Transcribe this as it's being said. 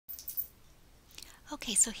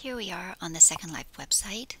Okay, so here we are on the Second Life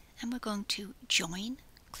website, and we're going to join.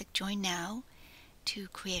 Click Join Now to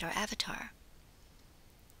create our avatar.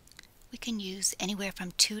 We can use anywhere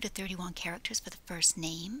from 2 to 31 characters for the first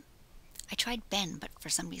name. I tried Ben, but for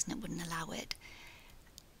some reason it wouldn't allow it.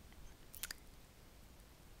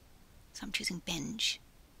 So I'm choosing Benj.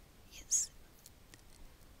 Yes.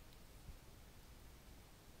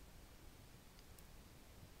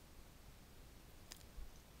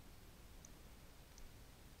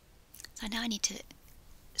 So now I need to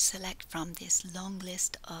select from this long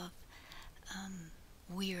list of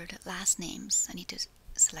weird last names. I need to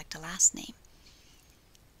select a last name.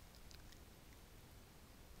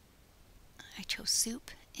 I chose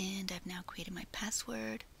Soup, and I've now created my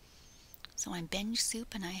password. So I'm Benj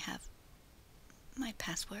Soup, and I have my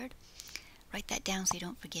password. Write that down so you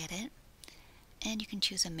don't forget it. And you can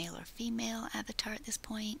choose a male or female avatar at this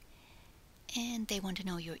point. And they want to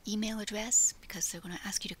know your email address because they're going to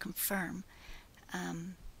ask you to confirm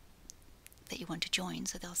that you want to join.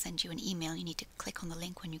 So they'll send you an email. You need to click on the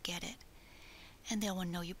link when you get it. And they'll want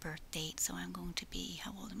to know your birth date. So I'm going to be,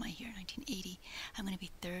 how old am I here? 1980. I'm going to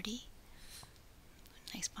be 30.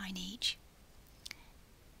 Nice fine age.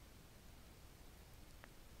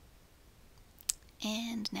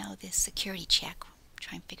 And now this security check.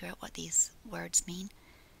 Try and figure out what these words mean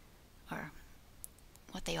or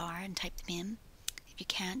what they are and type them in. If you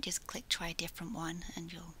can't, just click try a different one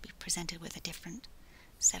and you'll be presented with a different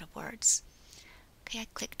set of words. Okay, I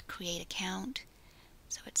clicked create account,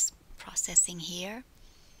 so it's processing here,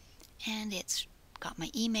 and it's got my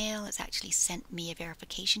email. It's actually sent me a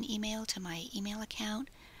verification email to my email account,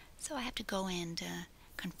 so I have to go and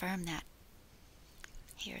confirm that.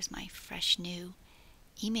 Here's my fresh new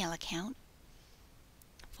email account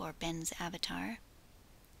for Ben's avatar.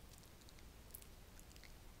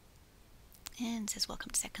 And it says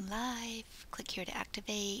welcome to Second Life. Click here to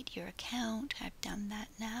activate your account. I've done that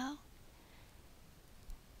now.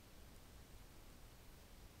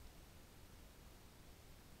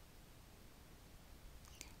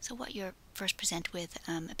 So what you're first presented with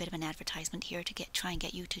a bit of an advertisement here to try and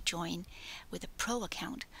get you to join with a pro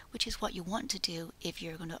account, which is what you want to do if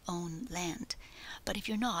you're going to own land. But if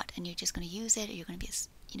you're not and you're just going to use it, or you're going to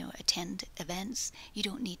be, attend events, you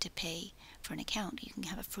don't need to pay for an account. You can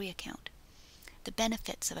have a free account. The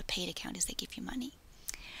benefits of a paid account is they give you money.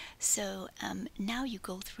 So now you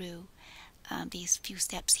go through these few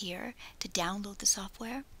steps here to download the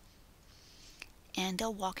software, and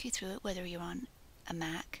they'll walk you through it whether you're on a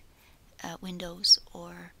Mac, Windows,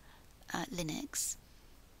 or Linux.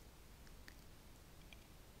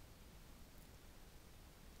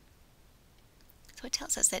 So it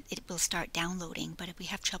tells us that it will start downloading, but if we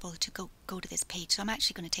have trouble to go to this page, so I'm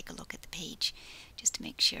actually going to take a look at the page just to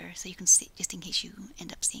make sure, so you can see, just in case you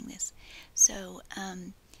end up seeing this. So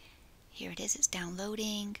here it is, it's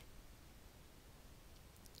downloading.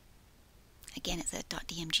 Again, it's a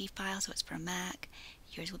 .dmg file, so it's for a Mac.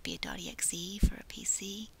 Yours would be a .exe for a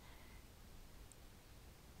PC.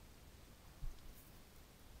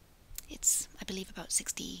 It's, I believe, about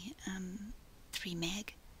 63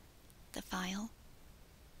 meg, the file.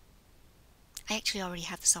 I actually already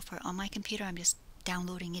have the software on my computer. I'm just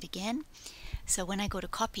downloading it again. So when I go to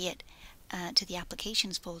copy it to the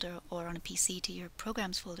applications folder, or on a PC to your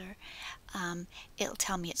programs folder, it'll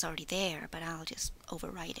tell me it's already there, but I'll just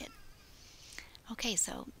overwrite it. Okay,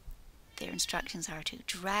 so their instructions are to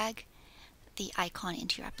drag the icon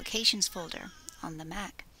into your applications folder on the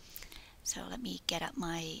Mac. So let me get up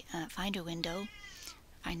my Finder window,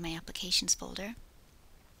 find my applications folder.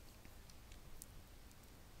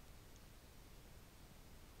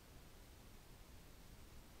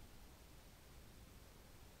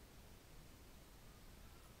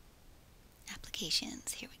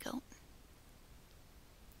 Applications, here we go.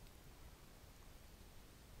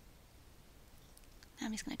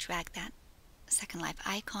 I'm just going to drag that Second Life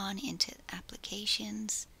icon into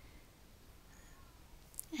applications,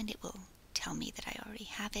 and it will tell me that I already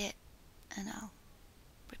have it, and I'll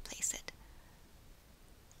replace it.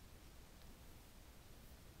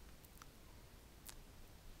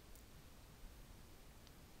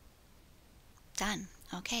 Done.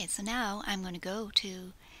 Okay, so now I'm going to go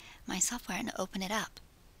to my software and open it up.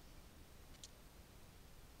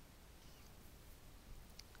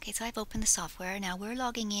 Okay, so I've opened the software. Now we're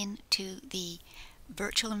logging in to the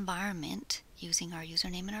virtual environment using our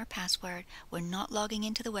username and our password. We're not logging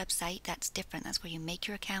into the website. That's different. That's where you make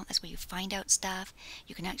your account. That's where you find out stuff.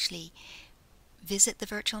 You can actually visit the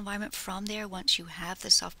virtual environment from there once you have the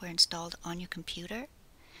software installed on your computer.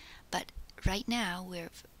 But right now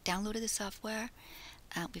we've downloaded the software.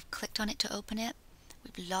 We've clicked on it to open it.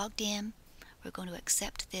 We've logged in. We're going to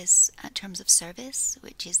accept this terms of service,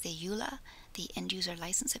 which is the EULA, the End User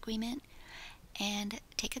License Agreement, and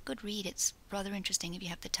take a good read. It's rather interesting if you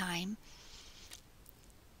have the time.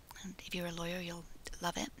 And if you're a lawyer, you'll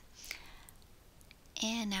love it.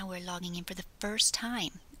 And now we're logging in for the first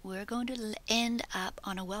time. We're going to end up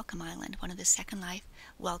on a welcome island, one of the Second Life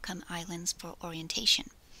welcome islands for orientation.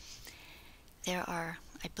 There are,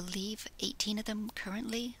 I believe, 18 of them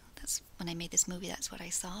currently. That's when I made this movie, that's what I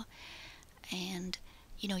saw. And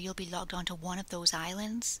you know, you'll be logged onto one of those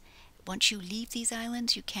islands. Once you leave these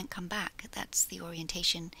islands, you can't come back. That's the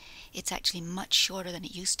orientation. It's actually much shorter than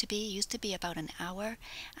it used to be. It used to be about an hour,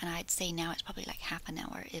 and I'd say now it's probably like half an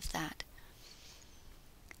hour, if that.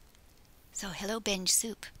 So hello, Benj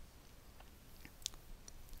Soup.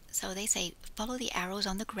 So they say, follow the arrows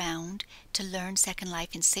on the ground to learn Second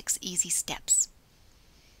Life in 6 easy steps.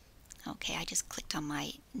 Okay, I just clicked on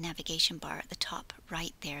my navigation bar at the top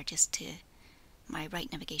right there, just to my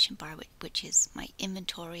right navigation bar, which is my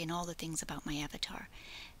inventory and all the things about my avatar,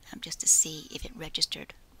 just to see if it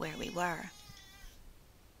registered where we were.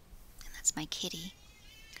 And that's my kitty.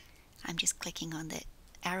 I'm just clicking on the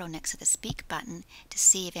arrow next to the speak button to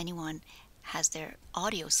see if anyone has their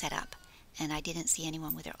audio set up, and I didn't see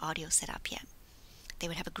anyone with their audio set up yet. They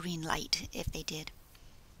would have a green light if they did.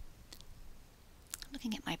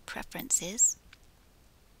 Looking at my preferences.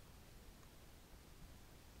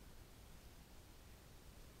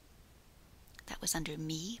 That was under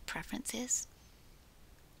me, preferences.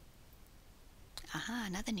 Aha,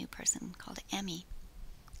 another new person called Emmy.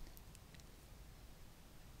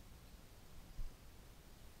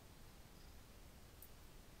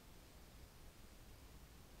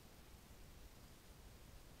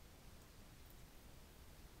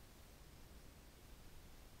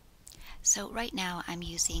 So right now I'm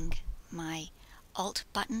using my Alt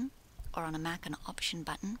button, or on a Mac an Option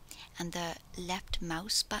button, and the left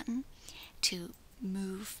mouse button to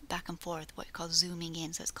move back and forth, what you call zooming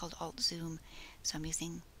in. So it's called Alt Zoom. So I'm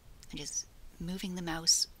just moving the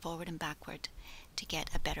mouse forward and backward to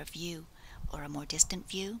get a better view or a more distant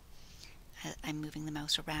view. I'm moving the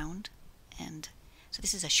mouse around, and so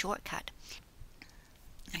this is a shortcut.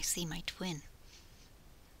 I see my twin.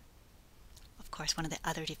 Of course, one of the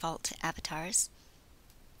other default avatars.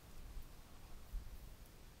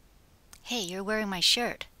 Hey, you're wearing my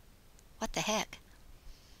shirt. What the heck?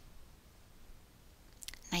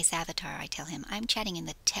 Nice avatar, I tell him. I'm chatting in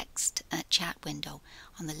the text chat window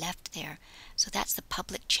on the left there. So that's the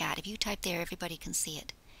public chat. If you type there, everybody can see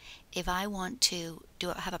it. If I want to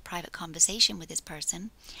have a private conversation with this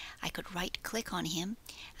person, I could right click on him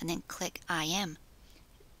and then click IM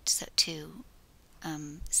to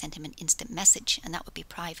send him an instant message, and that would be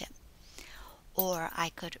private. Or I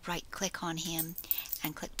could right click on him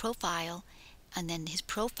and click profile, and then his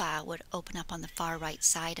profile would open up on the far right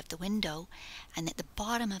side of the window, and at the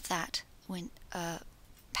bottom of that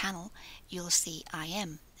panel you'll see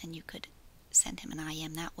IM, and you could send him an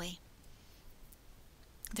IM that way.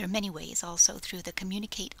 There are many ways also. Through the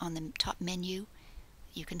communicate on the top menu,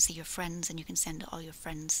 you can see your friends and you can send all your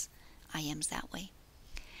friends IMs that way.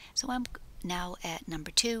 So I'm now at number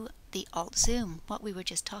 2, the Alt Zoom, what we were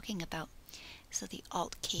just talking about. So the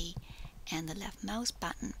Alt key and the left mouse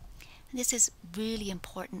button. And this is really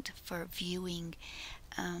important for viewing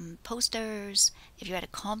posters, if you're at a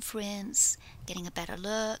conference, getting a better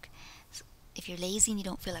look. If you're lazy and you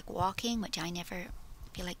don't feel like walking, which I never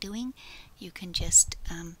feel like doing, you can just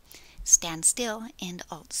stand still and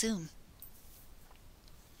Alt Zoom.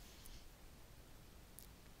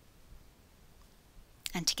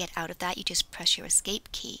 And to get out of that, you just press your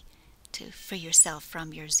escape key to free yourself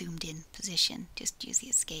from your zoomed in position. Just use the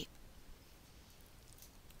escape.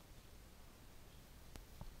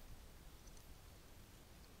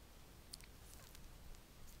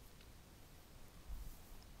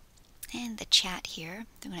 And the chat here,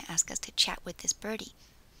 they're going to ask us to chat with this birdie.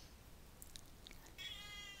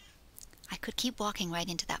 I could keep walking right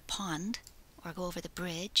into that pond or go over the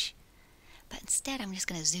bridge, but instead I'm just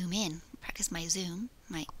going to zoom in, practice my zoom,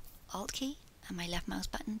 my Alt key and my left mouse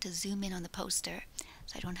button to zoom in on the poster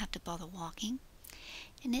so I don't have to bother walking.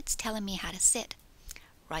 And it's telling me how to sit.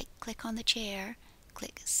 Right click on the chair,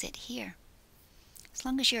 click sit here. As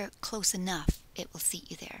long as you're close enough, it will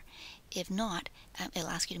seat you there. If not, it'll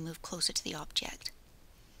ask you to move closer to the object.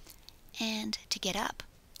 And to get up,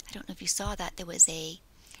 I don't know if you saw that, there was a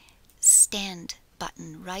stand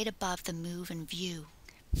button right above the move and view.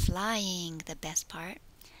 Flying, the best part.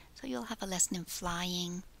 So you'll have a lesson in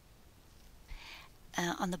flying.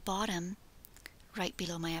 On the bottom, right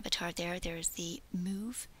below my avatar there's the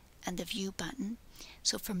move and the view button.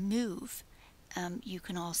 So for move, you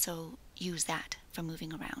can also use that for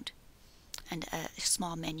moving around, and a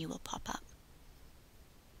small menu will pop up.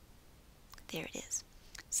 There it is.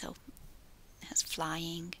 So it has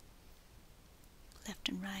flying, left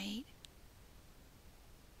and right.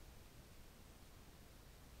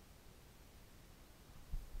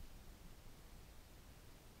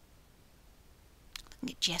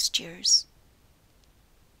 Looking at gestures,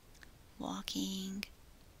 walking,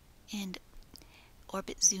 and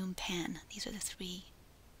orbit, zoom, pan. These are the three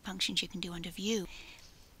functions you can do under view.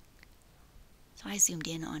 So I zoomed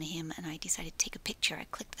in on him and I decided to take a picture. I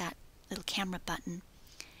clicked that little camera button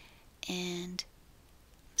and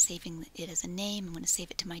I'm saving it as a name. I'm going to save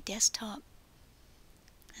it to my desktop.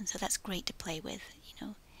 And so that's great to play with. You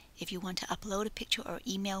know, if you want to upload a picture or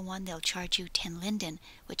email one, they'll charge you 10 linden,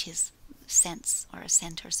 which is cents or a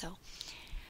cent or so.